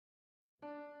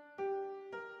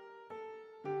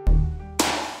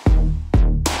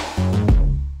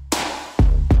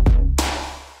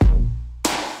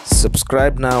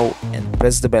Subscribe now and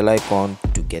press the bell icon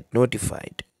to get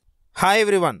notified. Hi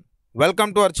everyone,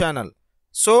 welcome to our channel.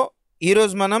 So, ఈ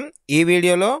రోజు మనం ఈ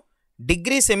వీడియోలో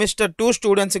degree semester 2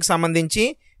 students కి సంబంధించి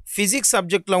ఫిజిక్స్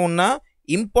సబ్జెక్ట్ లో ఉన్న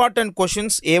ఇంపార్టెంట్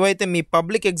క్వశ్చన్స్ ఏవైతే మీ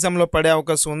పబ్లిక్ ఎగ్జామ్ లో పడే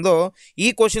అవకాశం ఉందో ఈ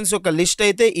క్వశ్చన్స్ యొక్క లిస్ట్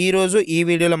అయితే ఈ రోజు ఈ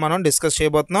వీడియోలో మనం డిస్కస్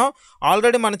చేయబోతున్నాం.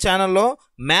 ఆల్రెడీ మన ఛానల్లో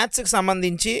మ్యాథ్స్ కి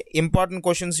సంబంధించి ఇంపార్టెంట్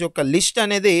క్వశ్చన్స్ యొక్క లిస్ట్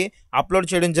అనేది అప్లోడ్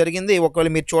చేయడం జరిగింది.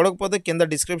 ఒకవేళ మీరు చూడకపోతే కింద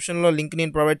డిస్క్రిప్షన్లో లింక్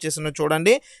నేను ప్రొవైడ్ చేసిన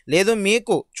చూడండి. లేదు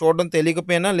మీకు చూడడం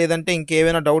తెలియకపోయినా లేదంటే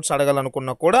ఇంకేమైనా డౌట్స్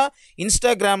అడగాలనుకున్నా కూడా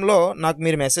ఇన్స్టాగ్రామ్లో నాకు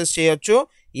మీరు మెసేజ్ చేయొచ్చు.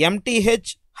 MTH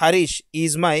Harish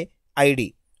is my ID.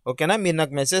 ఓకేనా, మీరు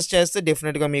నాకు మెసేజ్ చేస్తే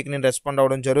డెఫినెట్గా మీకు నేను రెస్పాండ్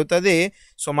అవ్వడం జరుగుతుంది.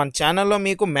 సో మన ఛానల్లో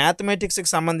మీకు మ్యాథమెటిక్స్కి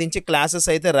సంబంధించి క్లాసెస్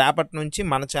అయితే రేపటి నుంచి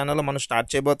మన ఛానల్లో మనం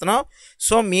స్టార్ట్ చేయబోతున్నాం.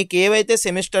 సో మీకు ఏవైతే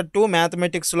సెమిస్టర్ 2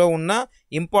 మ్యాథమెటిక్స్లో ఉన్న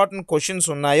ఇంపార్టెంట్ క్వశ్చన్స్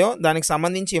ఉన్నాయో దానికి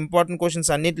సంబంధించి ఇంపార్టెంట్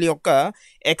క్వశ్చన్స్ అన్నిటి యొక్క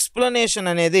ఎక్స్ప్లెనేషన్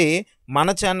అనేది మన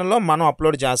ఛానల్లో మనం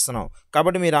అప్లోడ్ చేస్తున్నాం.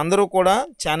 కాబట్టి మీరు అందరూ కూడా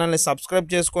ఛానల్ని సబ్స్క్రైబ్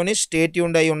చేసుకొని స్టే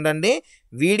ట్యూన్డ్ అయి ఉండండి.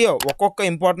 వీడియో ఒక్కొక్క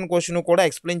ఇంపార్టెంట్ క్వశ్చన్ కూడా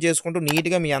ఎక్స్ప్లెయిన్ చేసుకుంటూ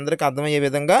నీట్గా మీ అందరికీ అర్థమయ్యే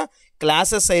విధంగా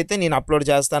క్లాసెస్ అయితే నేను అప్లోడ్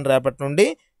చేస్తాను రేపటి నుండి.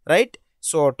 రైట్,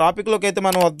 సో టాపిక్లోకి అయితే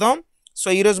మనం వద్దాం. సో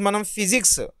ఈరోజు మనం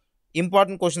ఫిజిక్స్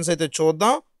ఇంపార్టెంట్ క్వశ్చన్స్ అయితే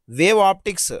చూద్దాం. వేవ్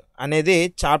ఆప్టిక్స్ అనేది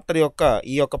చాప్టర్ యొక్క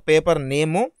ఈ యొక్క పేపర్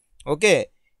నేము. ఓకే,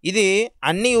 ఇది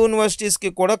అన్ని యూనివర్సిటీస్కి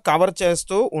కూడా కవర్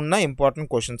చేస్తూ ఉన్న ఇంపార్టెంట్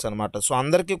క్వశ్చన్స్ అనమాట. సో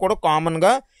అందరికీ కూడా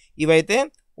కామన్గా ఇవైతే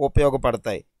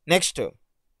ఉపయోగపడతాయి. నెక్స్ట్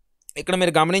ఇక్కడ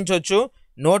మీరు గమనించవచ్చు,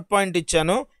 నోట్ పాయింట్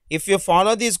ఇచ్చాను. If you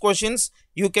follow these questions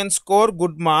you can score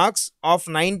good marks of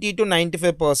 90 to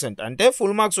 95%. అంటే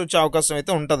ఫుల్ మార్క్స్ వచ్చే అవకాశం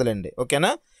అయితే ఉంటుందిలేండి.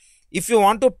 ఓకేనా, if you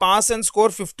want to pass and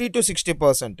score 50 to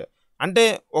 60%, అంటే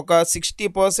ఒక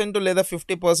 60% లేదా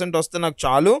 50% వస్తే నాకు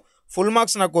చాలు, ఫుల్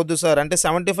మార్క్స్ నాకు వద్దు సార్, అంటే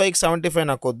 75కి 75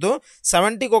 నాకు వద్దు,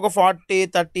 70కి ఒక 40,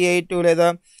 38 లేదా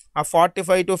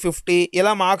 45 to 50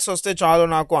 ఇలా మార్క్స్ వస్తే చాలు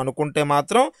నాకు అనుకుంటే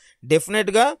మాత్రం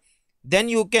డెఫినెట్గా then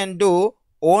you can do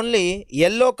only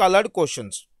yellow coloured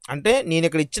questions. అంటే నేను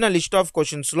ఇక్కడ ఇచ్చిన లిస్ట్ ఆఫ్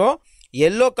క్వశ్చన్స్లో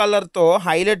ఎల్లో కలర్తో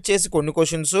హైలైట్ చేసి కొన్ని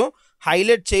క్వశ్చన్స్,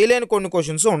 హైలైట్ చేయలేని కొన్ని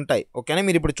క్వశ్చన్స్ ఉంటాయి. ఓకేనా,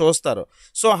 మీరు ఇప్పుడు చూస్తారు.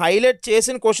 సో హైలైట్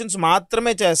చేసిన క్వశ్చన్స్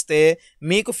మాత్రమే చేస్తే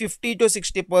మీకు 50 to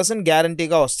 60%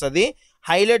 గ్యారంటీగా వస్తుంది.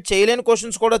 హైలైట్ చేయలేని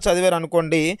క్వశ్చన్స్ కూడా చదివారు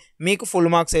అనుకోండి మీకు ఫుల్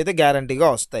మార్క్స్ అయితే గ్యారంటీగా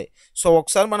వస్తాయి. సో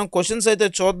ఒకసారి మనం క్వశ్చన్స్ అయితే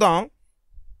చూద్దాం.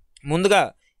 ముందుగా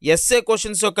ఎస్ఏ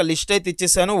క్వశ్చన్స్ యొక్క లిస్ట్ అయితే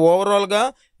ఇచ్చేసాను. ఓవరాల్గా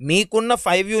మీకున్న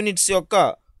 5 యూనిట్స్ యొక్క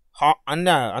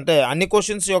అన్ని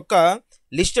క్వశ్చన్స్ యొక్క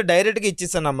లిస్ట్ డైరెక్ట్గా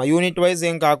ఇచ్చేసానమ్మా. యూనిట్ వైజ్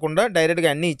ఏం కాకుండా డైరెక్ట్గా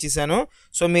అన్నీ ఇచ్చేసాను.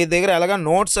 సో మీ దగ్గర ఎలాగా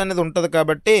నోట్స్ అనేది ఉంటుంది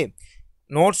కాబట్టి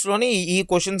నోట్స్లోని ఈ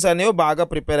క్వశ్చన్స్ అనేవి బాగా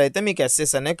ప్రిపేర్ అయితే మీకు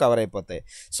ఎస్ఎస్ అనేవి కవర్ అయిపోతాయి.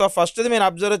 సో ఫస్ట్ది మీరు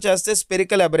అబ్జర్వ్ చేస్తే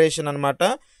స్పెరికల్ అబరేషన్ అనమాట.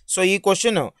 సో ఈ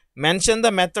question mention the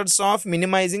methods of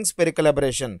minimising spherical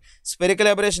aberration. Spherical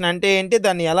aberration అంటే ఏంటి,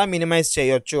 దాన్ని ఎలా మినిమైజ్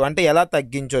చేయొచ్చు అంటే ఎలా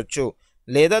తగ్గించవచ్చు,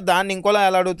 లేదా దాన్ని ఇంకోలా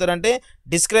ఎలా అడుగుతారంటే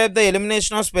describe the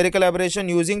elimination of spherical aberration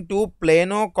using 2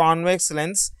 plano convex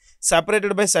lens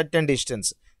separated by certain distance.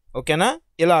 ఓకేనా,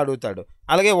 ఇలా అడుగుతాడు.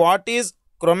 అలాగే what is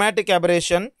chromatic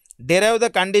aberration, derive the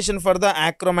condition for the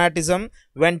achromatism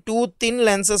when 2 thin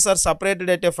lenses are separated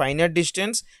at a finite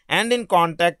distance and in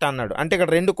contact అన్నాడు. అంటే ఇక్కడ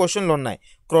 2 క్వశ్చన్లు ఉన్నాయి.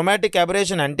 Chromatic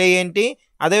aberration అంటే ఏంటి,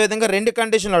 అదేవిధంగా 2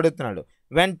 కండిషన్లు అడుగుతున్నాడు.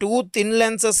 when 2 thin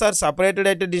lenses are separated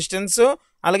at a distance,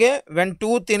 అలాగే when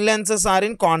 2 thin lenses are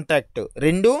in contact,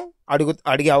 రెండు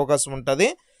అడిగే అవకాశం ఉంటుంది.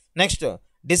 Next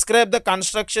describe the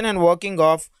construction and working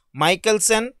of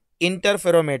Michelson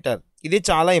interferometer. ఇది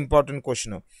చాలా ఇంపార్టెంట్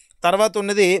క్వశ్చన్. తర్వాత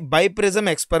ఉన్నది బైప్రిజం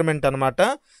ఎక్స్పెరిమెంట్ అనమాట.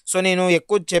 సో నేను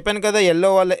ఎక్కువ చెప్పాను కదా,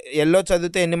 ఎల్లో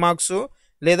చదివితే ఎన్ని మార్క్స్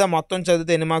లేదా మొత్తం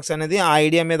చదివితే ఎన్ని మార్క్స్ అనేది ఆ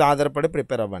ఐడియా మీద ఆధారపడి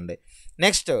ప్రిపేర్ అవ్వండి.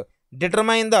 Next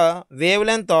determine the wave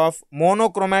length of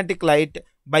monochromatic light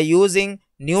by using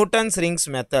Newton's rings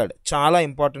method. చాలా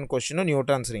important question,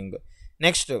 Newton's ring.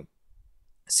 Next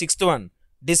 6th one,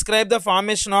 describe the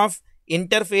formation of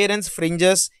interference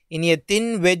fringes in a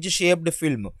thin veg shaped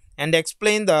film and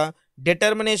explain the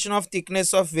determination of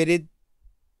thickness of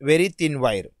very thin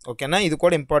wire. ఓకేనా, ఇది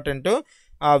కూడా important.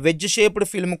 Veg shaped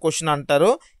film question అంటారు.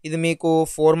 ఇది మీకు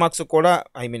 4 marks కూడా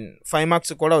 5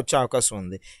 marks కూడా వచ్చే అవకాశం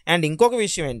ఉంది. అండ్ ఇంకొక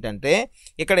విషయం ఏంటంటే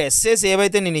ఇక్కడ ఎస్ఏస్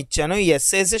ఏవైతే నేను ఇచ్చానో ఈ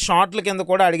ఎస్ఏస్ షార్ట్ల కింద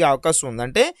కూడా అడిగే అవకాశం ఉంది.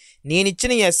 అంటే నేను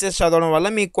ఇచ్చిన ఈ ఎస్ఏస్ చదవడం వల్ల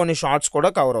మీకు కొన్ని షార్ట్స్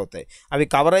కూడా కవర్ అవుతాయి. అవి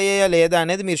కవర్ అయ్యాయా లేదా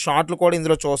అనేది మీరు షార్ట్లు కూడా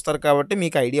ఇందులో చూస్తారు కాబట్టి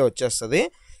మీకు ఐడియా వచ్చేస్తుంది.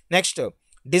 Next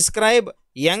describe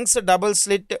Young's double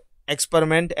slit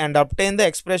experiment and obtain the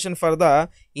expression for the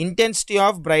intensity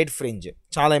of bright fringe.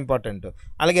 చాలా ఇంపార్టెంట్.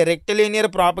 అలాగే rectilinear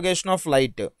propagation of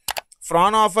light,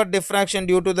 Fraunhofer diffraction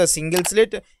due to the single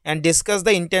slit and discuss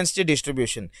the intensity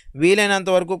distribution. వీలైనంత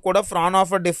వరకు కూడా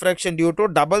Fraunhofer diffraction due to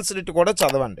double slit కూడా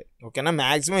చదవండి. ఓకేనా,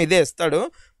 maximum ఇదే ఇస్తాడు,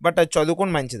 బట్ అది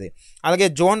చదువుకుని మంచిది. అలాగే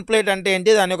జోన్ ప్లేట్ అంటే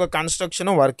ఏంటి, దాని యొక్క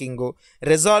construction, working,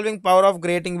 resolving power of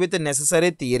grating with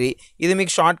necessary theory, ఇది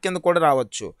మీకు షార్ట్ కింద కూడా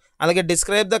రావచ్చు. అలాగే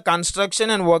describe the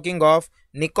construction and working of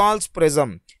Nicol's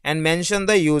prism and mention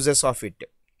the uses of it,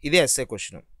 ఇది SA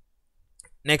question.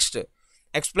 Next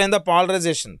explain the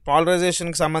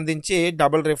పాలరైజేషన్కి సంబంధించి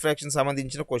డబుల్ రిఫ్రాక్షన్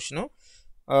సంబంధించిన question.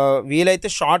 వీలైతే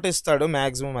షార్ట్ ఇస్తాడు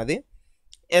మ్యాక్సిమం, అది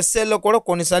ఎస్ఏలో కూడా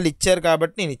కొన్నిసార్లు ఇచ్చారు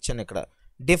కాబట్టి నేను ఇచ్చాను ఇక్కడ.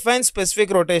 డిఫైన్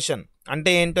స్పెసిఫిక్ రొటేషన్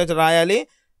అంటే ఏంటో రాయాలి.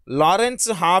 Lawrence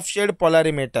half shade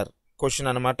polarimeter question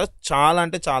అనమాట, చాలా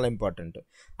అంటే చాలా ఇంపార్టెంట్.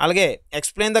 అలాగే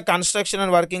explain the construction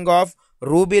and working of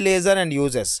ruby laser and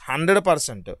uses,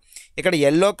 100%. ఇక్కడ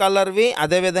ఎల్లో కలర్వి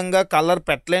అదేవిధంగా కలర్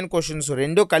పెట్టలేని క్వశ్చన్స్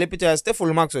రెండు కలిపి చేస్తే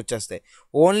ఫుల్ మార్క్స్ వచ్చేస్తాయి.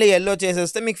 ఓన్లీ ఎల్లో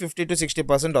చేసేస్తే మీకు 50 to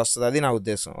 60% వస్తుంది, అది నా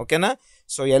ఉద్దేశం. ఓకేనా,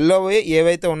 సో ఎల్లోవి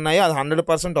ఏవైతే ఉన్నాయో అది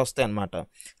 100% వస్తాయి అనమాట.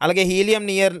 అలాగే హీలియం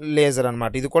నియర్ లేజర్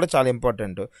అనమాట, ఇది కూడా చాలా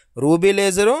important. Ruby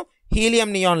laser,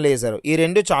 helium neon laser, ఈ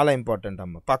రెండు చాలా ఇంపార్టెంట్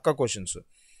అమ్మ, పక్క క్వశ్చన్స్.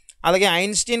 అలాగే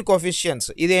ఐన్స్టీన్ కోఫిషియన్స్,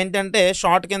 ఇది ఏంటంటే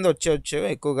షార్ట్ కింద వచ్చేవచ్చు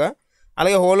ఎక్కువగా.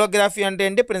 అలాగే హోలోగ్రఫీ అంటే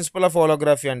ఏంటి, ప్రిన్సిపల్ ఆఫ్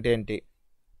హోలోగ్రఫీ అంటే ఏంటి,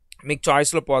 మీకు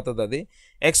చాయిస్లో పోతుంది అది.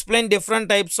 Explain different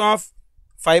types of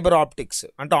fibre optics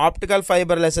అంటే ఆప్టికల్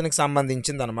ఫైబర్ లెసన్కి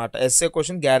సంబంధించింది అనమాట, ఎస్ఏ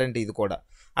క్వశ్చన్ గ్యారంటీ ఇది కూడా.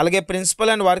 అలాగే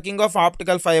principal and working of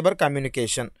optical fibre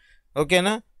communication.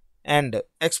 ఓకేనా, and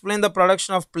explain the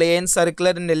production of plane,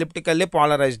 circular and ఎలిప్టికల్లీ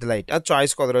polarised light, అది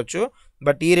చాయిస్ కుదరవచ్చు.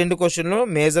 బట్ ఈ రెండు క్వశ్చన్లు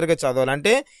మేజర్గా చదవాలి.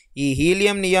 అంటే ఈ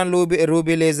హీలియం నియాన్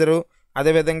రూబీ లేజరు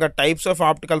అదేవిధంగా టైప్స్ ఆఫ్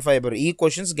ఆప్టికల్ ఫైబర్, ఈ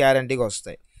క్వశ్చన్స్ గ్యారంటీగా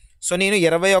వస్తాయి. సో నేను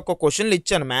 21 క్వశ్చన్లు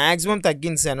ఇచ్చాను, మ్యాక్సిమం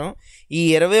తగ్గించాను. ఈ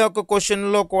 21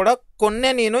 క్వశ్చన్లో కూడా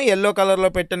కొన్ని నేను ఎల్లో కలర్లో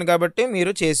పెట్టాను కాబట్టి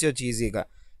మీరు చేసేయచ్చు ఈజీగా.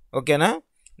 ఓకేనా,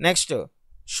 నెక్స్ట్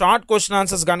షార్ట్ క్వశ్చన్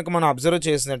ఆన్సర్స్ కనుక మనం అబ్జర్వ్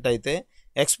చేసినట్టయితే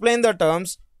explain the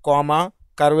terms comma,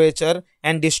 curvature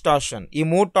and distortion, ఈ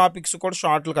 3 టాపిక్స్ కూడా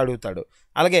షార్ట్లకు అడుగుతాడు.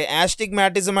 అలాగే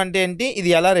యాస్టిగ్మాటిజం అంటే ఏంటి, ఇది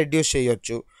ఎలా రెడ్యూస్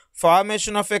చేయొచ్చు,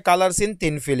 formation of A colours in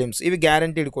thin films, ఇవి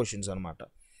గ్యారంటీడ్ క్వశ్చన్స్ అనమాట.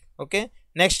 Okay,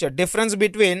 next difference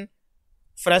between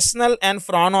Fresnel and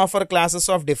Fraunhofer classes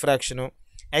of diffraction.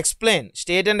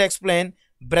 State and explain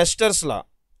బ్రెస్టర్స్ లా.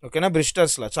 ఓకేనా,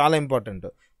 బ్రిస్టర్స్ లా చాలా ఇంపార్టెంట్.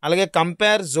 అలాగే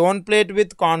compare zone plate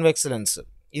with convex lens,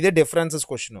 ఇదే డిఫరెన్సెస్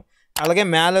క్వశ్చన్. అలాగే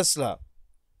Malus law.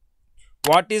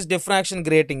 What is diffraction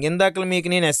grating, ఇందాక మీకు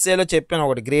నేను ఎస్ఏలో చెప్పాను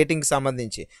ఒకటి గ్రేటింగ్కి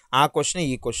సంబంధించి, ఆ క్వశ్చన్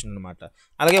ఈ క్వశ్చన్ అనమాట.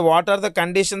 అలాగే what are the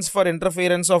conditions for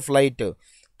interference of light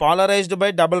polarised by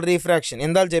double refraction,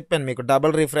 ఇందాక చెప్పాను మీకు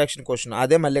డబుల్ రిఫ్రాక్షన్ క్వశ్చన్,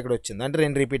 అదే మళ్ళీ ఇక్కడ వచ్చింది, అంటే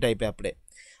 2 రిపీట్ అయిపోయి అప్పుడే.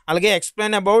 అలాగే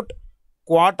explain about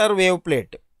quarter wave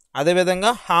plate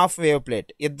అదేవిధంగా హాఫ్ వేవ్ ప్లేట్,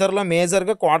 ఇద్దరిలో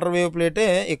మేజర్గా క్వార్టర్ వేవ్ ప్లేటే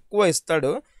ఎక్కువ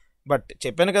ఇస్తాడు, బట్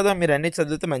చెప్పాను కదా మీరు అన్ని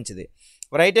చదివితే మంచిది.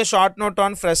 Right A short note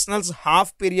on ఫ్రెస్నెల్స్ half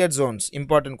period Jones,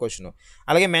 important question.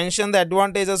 అలాగే mention the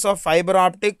advantages of fibre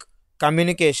optic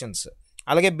communications.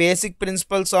 అలాగే basic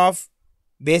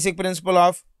principle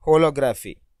of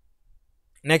holography.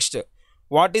 Next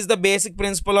what is the basic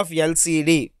principle of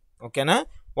LCD. ఓకేనా,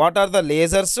 what are the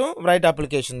lasers, right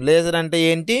application, laser అంటే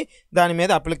ఏంటి, దాని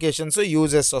మీద applications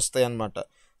uses వస్తాయి అన్నమాట.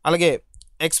 అలాగే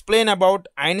ఎక్స్ప్లెయిన్ అబౌట్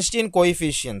ఐన్స్టీన్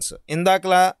కోఎఫిషియన్స్,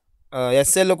 ఇందాకలా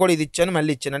ఎస్ఎల్లో కూడా ఇది ఇచ్చాను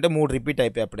మళ్ళీ ఇచ్చాను, అంటే 3 రిపీట్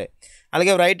అయిపోయి అప్పుడే.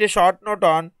 అలాగే right A short note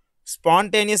on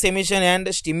spontaneous emission and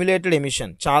stimulated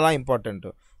emission, చాలా ఇంపార్టెంట్.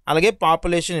 అలాగే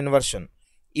పాపులేషన్ ఇన్వర్షన్,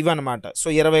 ఇవన్నమాట. సో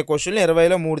 20 క్వశ్చన్లు,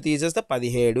 20లో 3 తీసేస్తే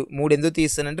 17. 3 ఎందుకు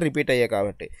తీస్తానంటే రిపీట్ అయ్యాయి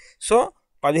కాబట్టి. సో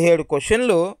 17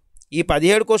 క్వశ్చన్లు. ఈ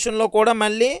 17 క్వశ్చన్లో కూడా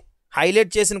మళ్ళీ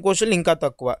హైలైట్ చేసిన క్వశ్చన్లు ఇంకా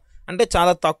తక్కువ, అంటే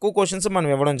చాలా తక్కువ క్వశ్చన్స్ మనం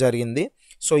ఇవ్వడం జరిగింది.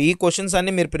 సో ఈ క్వశ్చన్స్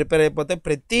అన్నీ మీరు ప్రిపేర్ అయిపోతే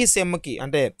ప్రతి సెమ్కి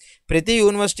అంటే ప్రతి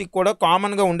యూనివర్సిటీకి కూడా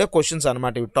కామన్గా ఉండే క్వశ్చన్స్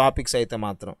అనమాట ఇవి, టాపిక్స్ అయితే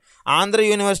మాత్రం. ఆంధ్ర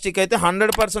యూనివర్సిటీకి అయితే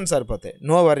 100% సరిపోతాయి,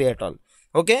 no worry at all.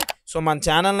 Okay, so మన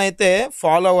ఛానల్ని అయితే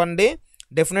ఫాలో అవ్వండి.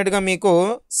 డెఫినెట్గా మీకు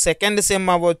సెకండ్ సెమ్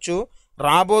అవ్వచ్చు,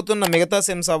 రాబోతున్న మిగతా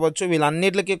సెమ్స్ అవ్వచ్చు,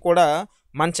 వీళ్ళన్నిటికీ కూడా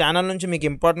మన ఛానల్ నుంచి మీకు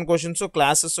ఇంపార్టెంట్ క్వశ్చన్స్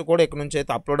క్లాసెస్ కూడా ఇక్కడ నుంచి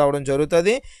అయితే అప్లోడ్ అవ్వడం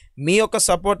జరుగుతుంది. మీ యొక్క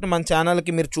సపోర్ట్ని మన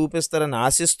ఛానల్కి మీరు చూపిస్తారని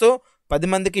ఆశిస్తూ 10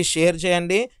 మందికి షేర్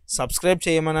చేయండి, సబ్స్క్రైబ్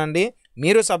చేయమనండి.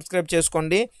 మీరు సబ్స్క్రైబ్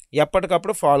చేసుకోండి,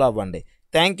 ఎప్పటికప్పుడు ఫాలో అవ్వండి.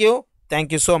 Thank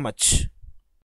you so much.